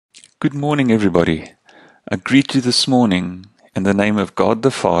Good morning, everybody. I greet you this morning in the name of God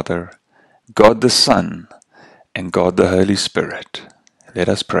the Father, God the Son, and God the Holy Spirit. Let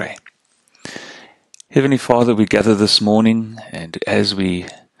us pray. Heavenly Father, we gather this morning, and as we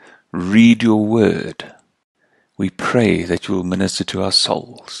read your word, we pray that you will minister to our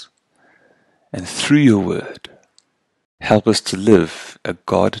souls. And through your word, help us to live a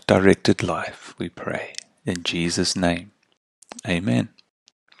God-directed life, we pray. In Jesus' name, amen.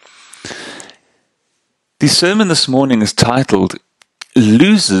 The sermon this morning is titled,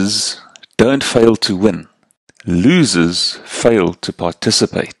 Losers Don't Fail to Win. Losers fail to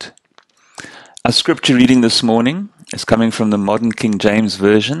participate. Our scripture reading this morning is coming from the Modern King James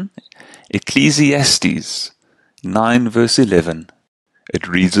Version, Ecclesiastes 9 verse 11. It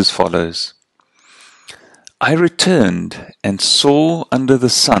reads as follows, I returned and saw under the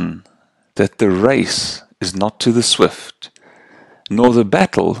sun that the race is not to the swift, nor the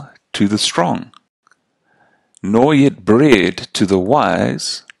battle to the strong, nor yet bread to the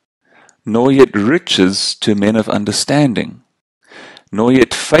wise, nor yet riches to men of understanding, nor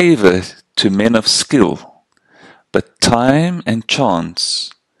yet favor to men of skill, but time and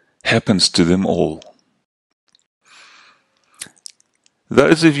chance happens to them all.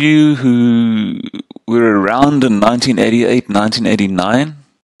 Those of you who were around in 1988, 1989,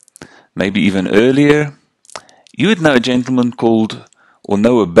 maybe even earlier, you would know a gentleman called, or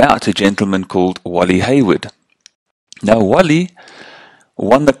know about a gentleman called Wally Hayward. Now, Wally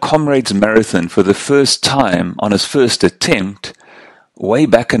won the Comrades Marathon for the first time on his first attempt way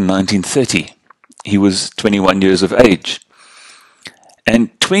back in 1930. He was 21 years of age.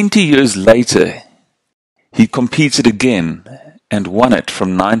 And 20 years later, he competed again and won it from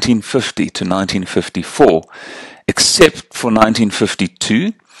 1950 to 1954, except for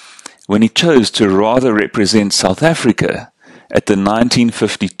 1952, when he chose to rather represent South Africa at the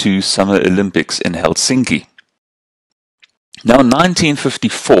 1952 Summer Olympics in Helsinki. Now, in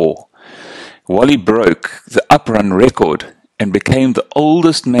 1954, Wally broke the uprun record and became the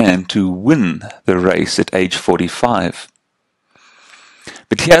oldest man to win the race at age 45.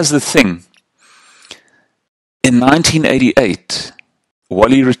 But here's the thing. In 1988,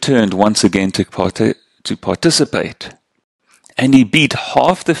 Wally returned once again to participate, and he beat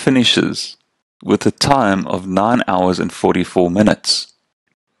half the finishers with a time of 9 hours and 44 minutes.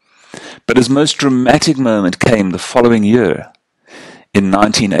 But his most dramatic moment came the following year, in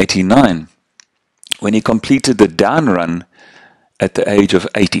 1989, when he completed the down run at the age of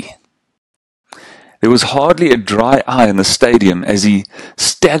 80. There was hardly a dry eye in the stadium as he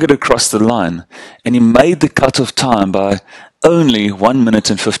staggered across the line, and he made the cut-off time by only 1 minute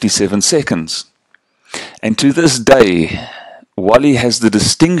and 57 seconds. And to this day, Wally has the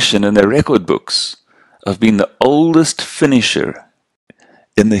distinction in the record books of being the oldest finisher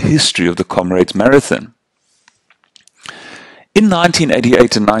in the history of the Comrades Marathon. In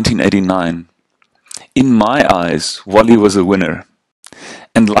 1988 and 1989, in my eyes, Wally was a winner.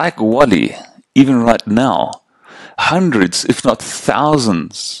 And like Wally, even right now, hundreds, if not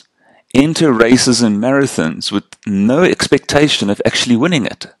thousands, enter races and marathons with no expectation of actually winning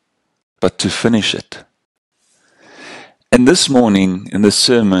it, but to finish it. And this morning, in the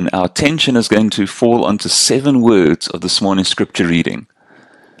sermon, our attention is going to fall onto 7 words of this morning's scripture reading.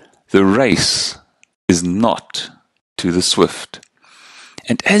 The race is not to the swift.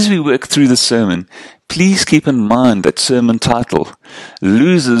 And as we work through the sermon, please keep in mind that sermon title,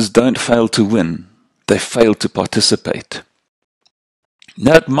 Losers Don't Fail to Win, they fail to participate.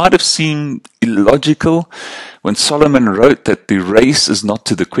 Now, it might have seemed illogical when Solomon wrote that the race is not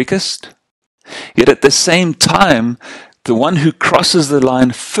to the quickest, yet at the same time, the one who crosses the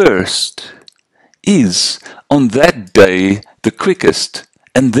line first is, on that day, the quickest,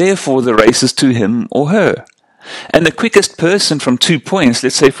 and therefore the race is to him or her. And the quickest person from 2 points,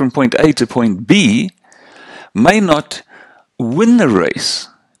 let's say from point A to point B, may not win the race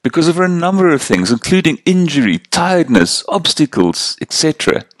because of a number of things, including injury, tiredness, obstacles,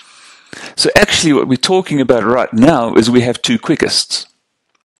 etc. So actually what we're talking about right now is we have 2 quickest.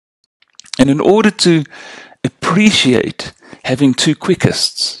 And in order to appreciate having 2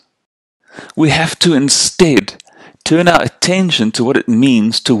 quickest, we have to instead turn our attention to what it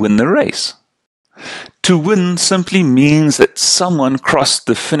means to win the race. To win simply means that someone crossed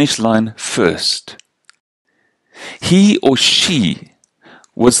the finish line first. He or she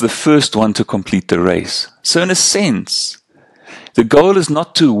was the first one to complete the race. So in a sense, the goal is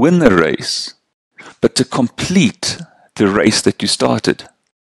not to win the race, but to complete the race that you started.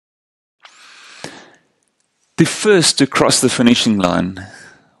 The first to cross the finishing line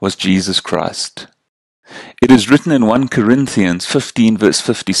was Jesus Christ. It is written in 1 Corinthians 15 verse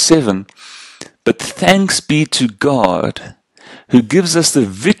 57, "But thanks be to God who gives us the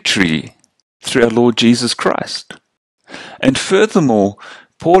victory through our Lord Jesus Christ." And furthermore,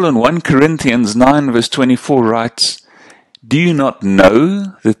 Paul in 1 Corinthians 9 verse 24 writes, "Do you not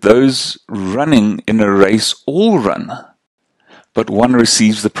know that those running in a race all run, but one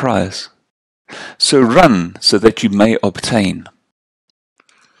receives the prize? So run so that you may obtain."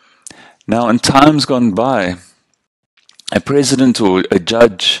 Now, in times gone by, a president or a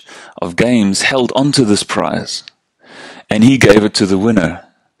judge of games held onto this prize, and he gave it to the winner.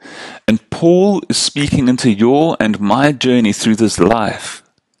 And Paul is speaking into your and my journey through this life,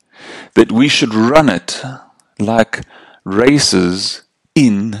 that we should run it like races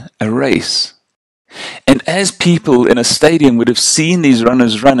in a race. And as people in a stadium would have seen these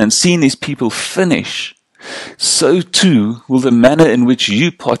runners run and seen these people finish, so too will the manner in which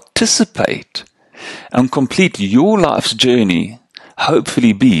you participate and complete your life's journey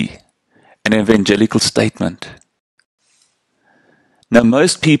hopefully be an evangelical statement. Now,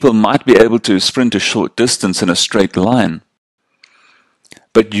 most people might be able to sprint a short distance in a straight line,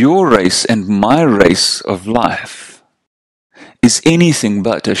 but your race and my race of life is anything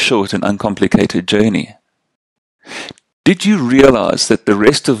but a short and uncomplicated journey. Did you realize that the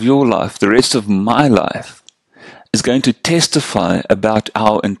rest of your life, the rest of my life, is going to testify about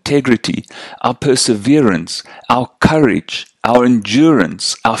our integrity, our perseverance, our courage, our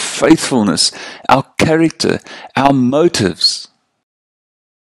endurance, our faithfulness, our character, our motives?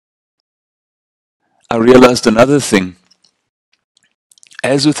 I realized another thing.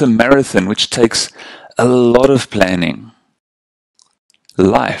 As with a marathon, which takes a lot of planning,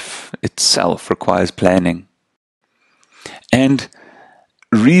 life itself requires planning. And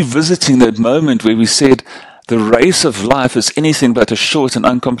revisiting that moment where we said the race of life is anything but a short and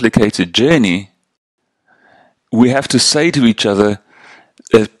uncomplicated journey, we have to say to each other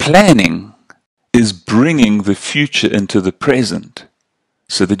that planning is bringing the future into the present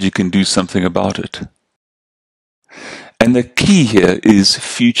so that you can do something about it. And the key here is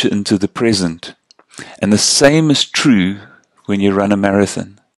future into the present. And the same is true when you run a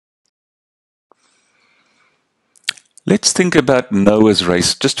marathon. Let's think about Noah's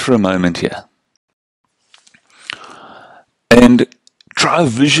race just for a moment here. And try to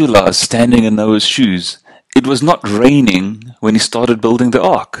visualize standing in Noah's shoes. It was not raining when he started building the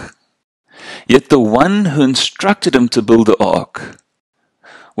ark. Yet the one who instructed him to build the ark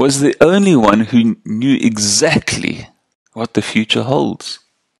was the only one who knew exactly what the future holds.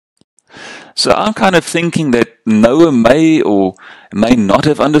 So I'm kind of thinking that Noah may or may not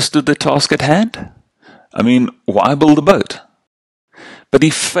have understood the task at hand. I mean, why build a boat? But he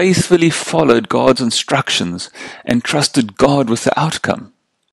faithfully followed God's instructions and trusted God with the outcome.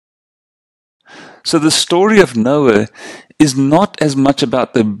 So the story of Noah is not as much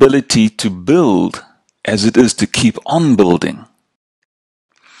about the ability to build as it is to keep on building.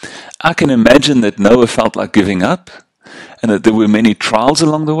 I can imagine that Noah felt like giving up and that there were many trials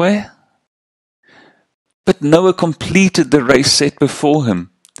along the way. But Noah completed the race set before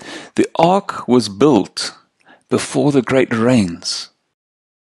him. The ark was built before the great rains.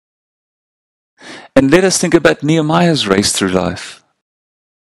 And let us think about Nehemiah's race through life.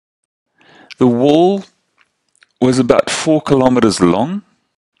 The wall was about 4 kilometers long,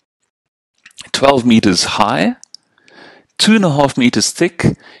 12 meters high, 2.5 meters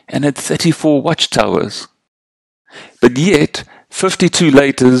thick, and had 34 watchtowers. But yet, 52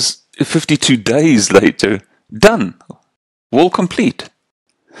 days later, done. Wall complete.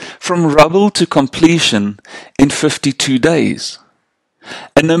 From rubble to completion in 52 days.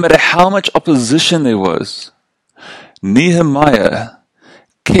 And no matter how much opposition there was, Nehemiah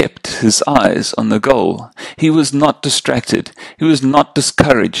kept his eyes on the goal. He was not distracted. He was not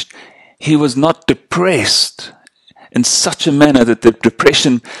discouraged. He was not depressed in such a manner that the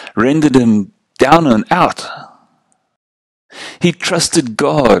depression rendered him down and out. He trusted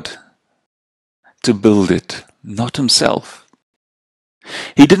God to build it, not himself.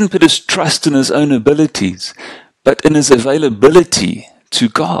 He didn't put his trust in his own abilities, but in his availability to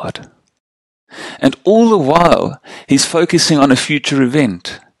God. And all the while, he's focusing on a future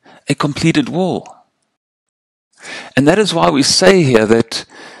event, a completed wall. And that is why we say here that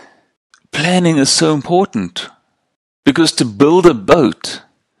planning is so important. Because to build a boat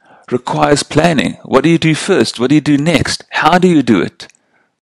requires planning. What do you do first? What do you do next? How do you do it?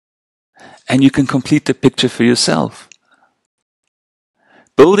 And you can complete the picture for yourself.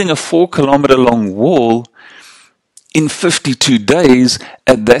 Building a 4-kilometer long wall in 52 days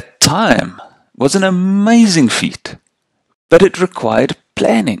at that time was an amazing feat, but it required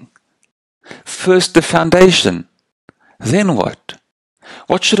planning. First the foundation. Then what?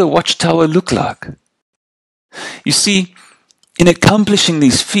 What should a watchtower look like? You see, in accomplishing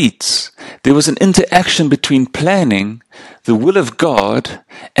these feats, there was an interaction between planning, the will of God,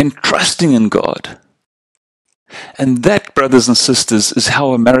 and trusting in God. And that, brothers and sisters, is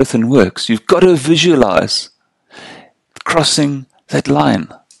how a marathon works. You've got to visualize crossing that line.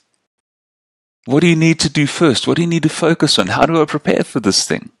 What do you need to do first? What do you need to focus on? How do I prepare for this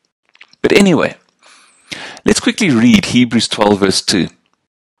thing? But anyway, let's quickly read Hebrews 12 verse 2.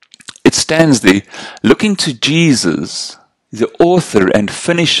 It stands there, looking to Jesus, the author and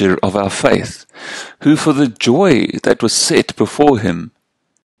finisher of our faith, who for the joy that was set before him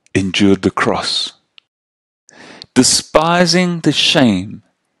endured the cross, despising the shame,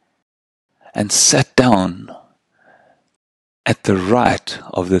 and sat down at the right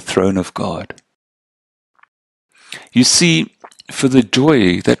of the throne of God. You see, for the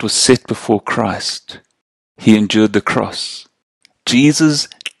joy that was set before Christ, he endured the cross. Jesus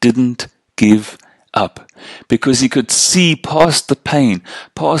didn't give up because he could see past the pain,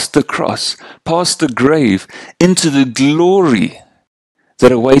 past the cross, past the grave, into the glory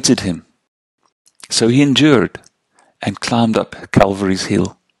that awaited him. So he endured and climbed up Calvary's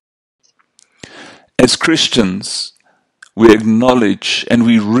hill. As Christians, we acknowledge and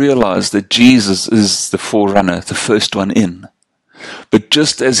we realize that Jesus is the forerunner, the first one in. But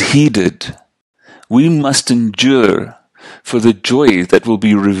just as he did, we must endure for the joy that will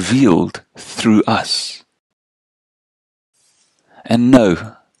be revealed through us. And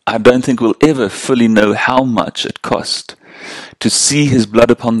no, I don't think we'll ever fully know how much it cost to see his blood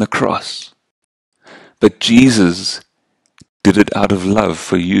upon the cross. But Jesus did it out of love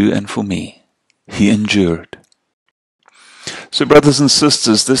for you and for me. He endured. So brothers and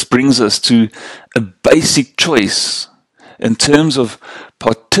sisters, this brings us to a basic choice in terms of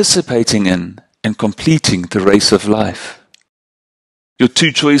participating in and completing the race of life. Your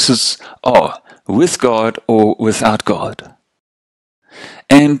two choices are with God or without God.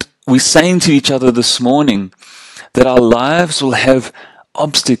 And we're saying to each other this morning that our lives will have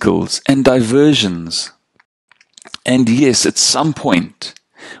obstacles and diversions. And yes, at some point,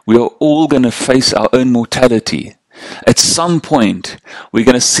 we are all going to face our own mortality. At some point, we're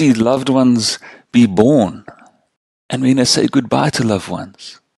going to see loved ones be born, and we're going to say goodbye to loved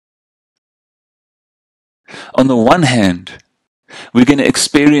ones. On the one hand, we're going to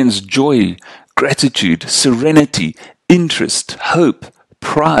experience joy, gratitude, serenity, interest, hope,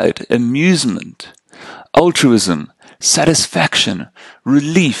 pride, amusement, altruism, satisfaction,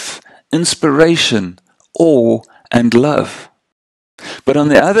 relief, inspiration, awe, and love. But on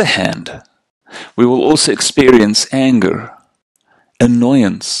the other hand, we will also experience anger,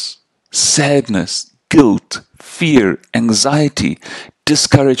 annoyance, sadness, guilt, fear, anxiety,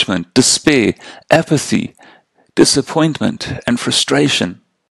 discouragement, despair, apathy, disappointment, and frustration.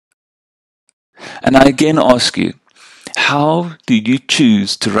 And I again ask you, how do you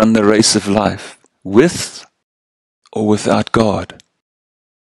choose to run the race of life, with or without God?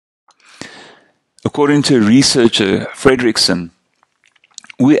 According to researcher Fredrickson,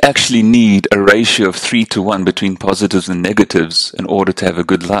 we actually need a ratio of 3-to-1 between positives and negatives in order to have a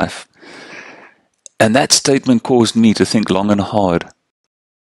good life. And that statement caused me to think long and hard.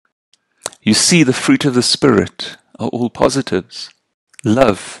 You see, the fruit of the Spirit are all positives.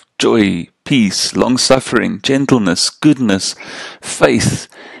 Love, joy, peace, long-suffering, gentleness, goodness, faith,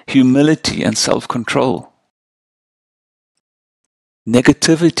 humility, and self-control.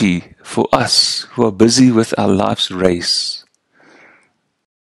 Negativity for us who are busy with our life's race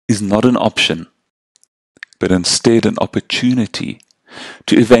is not an option, but instead an opportunity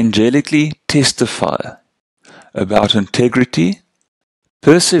to evangelically testify about integrity,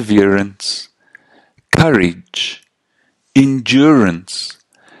 perseverance, courage, endurance,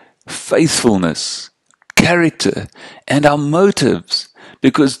 faithfulness, character, and our motives,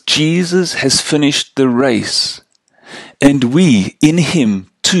 because Jesus has finished the race, and we, in him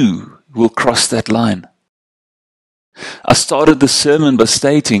too, will cross that line. I started the sermon by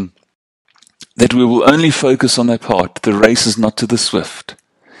stating that we will only focus on that part, the race is not to the swift.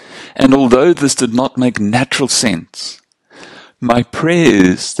 And although this did not make natural sense, my prayer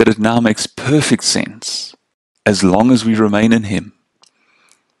is that it now makes perfect sense, as long as we remain in him.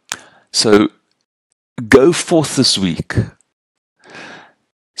 So, go forth this week.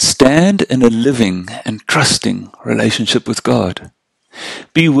 Stand in a living and trusting relationship with God.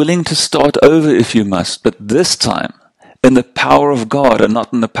 Be willing to start over if you must, but this time in the power of God and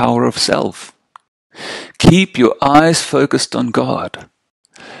not in the power of self. Keep your eyes focused on God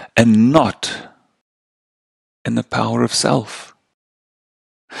and not in the power of self.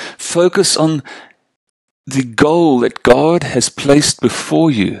 Focus on the goal that God has placed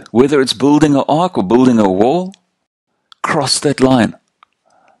before you, whether it's building an ark or building a wall. Cross that line.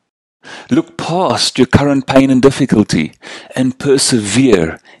 Look past your current pain and difficulty and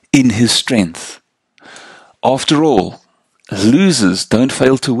persevere in His strength. After all, losers don't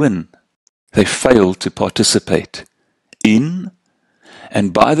fail to win. They fail to participate in,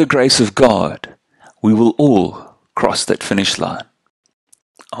 and by the grace of God, we will all cross that finish line.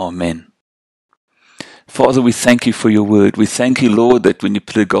 Amen. Father, we thank you for your word. We thank you, Lord, that when you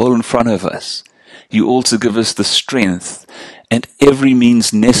put a goal in front of us, you also give us the strength and every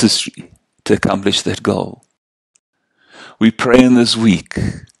means necessary to accomplish that goal. We pray in this week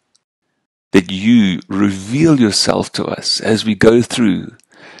that you reveal yourself to us as we go through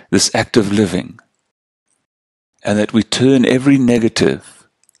this act of living, and that we turn every negative,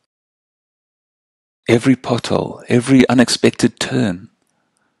 every pothole, every unexpected turn,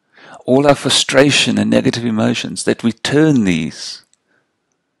 all our frustration and negative emotions, that we turn these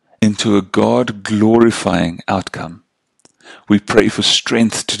into a God-glorifying outcome. We pray for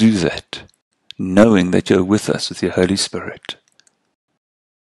strength to do that, knowing that you're with us with your Holy Spirit.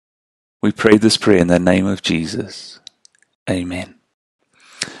 We pray this prayer in the name of Jesus. Amen.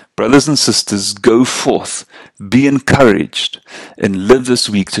 Brothers and sisters, go forth, be encouraged, and live this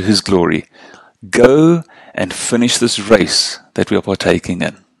week to His glory. Go and finish this race that we are partaking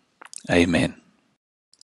in. Amen.